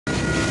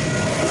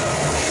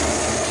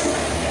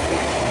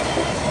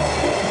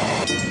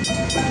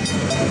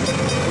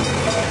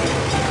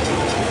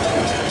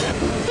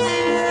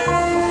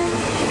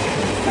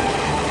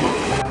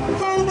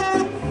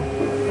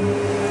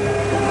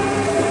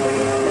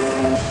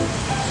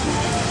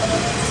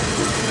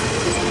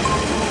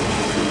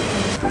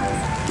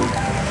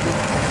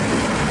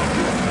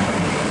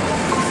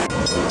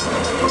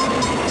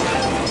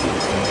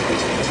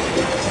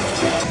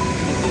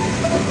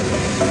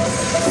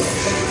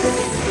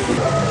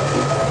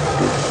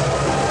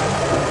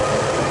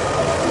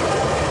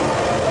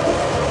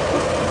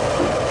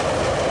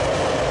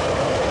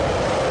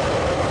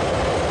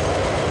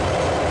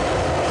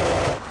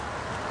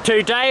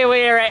Today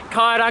we're at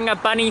Kairanga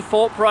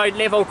Bunnythorpe Road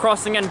level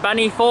crossing in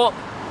Bunnythorpe.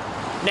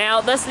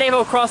 Now this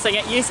level crossing,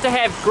 it used to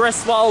have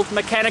Griswold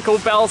mechanical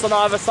bells on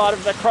either side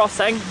of the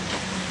crossing.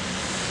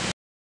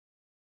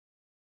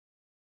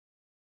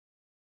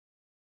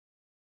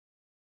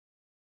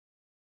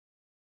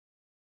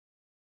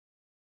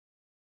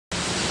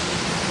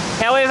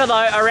 However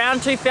though,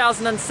 around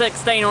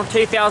 2016 or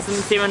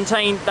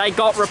 2017 they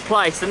got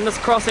replaced, and this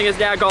crossing has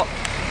now got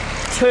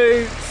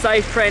 2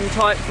 Safetran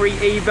Type 3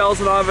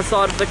 E-bells on either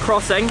side of the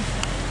crossing,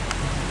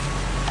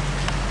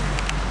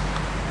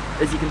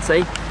 as you can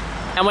see.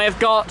 And we've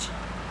got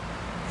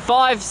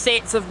 5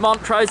 sets of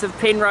Montrose of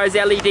Penrose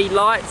LED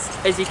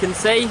lights, as you can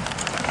see.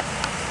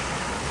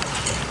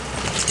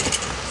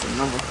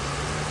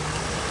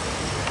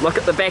 Look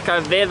at the back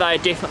over there, they are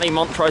definitely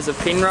Montrose of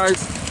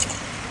Penrose.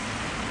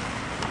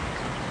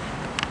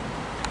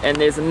 And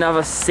there's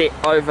another set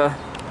over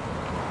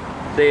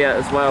there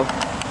as well.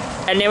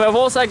 And then we've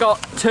also got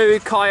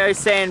 2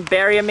 Kyosan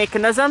barrier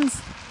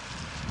mechanisms.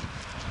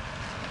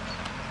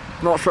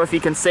 Not sure if you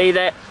can see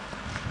that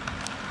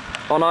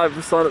on either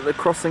side of the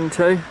crossing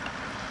too.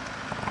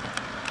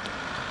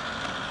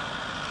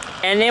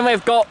 And then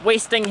we've got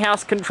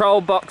Westinghouse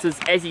Control Boxes,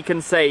 as you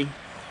can see.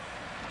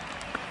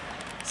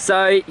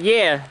 So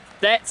yeah,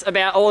 that's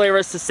about all there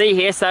is to see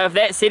here. So if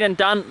that's said and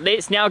done,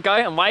 let's now go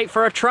and wait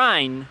for a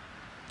train.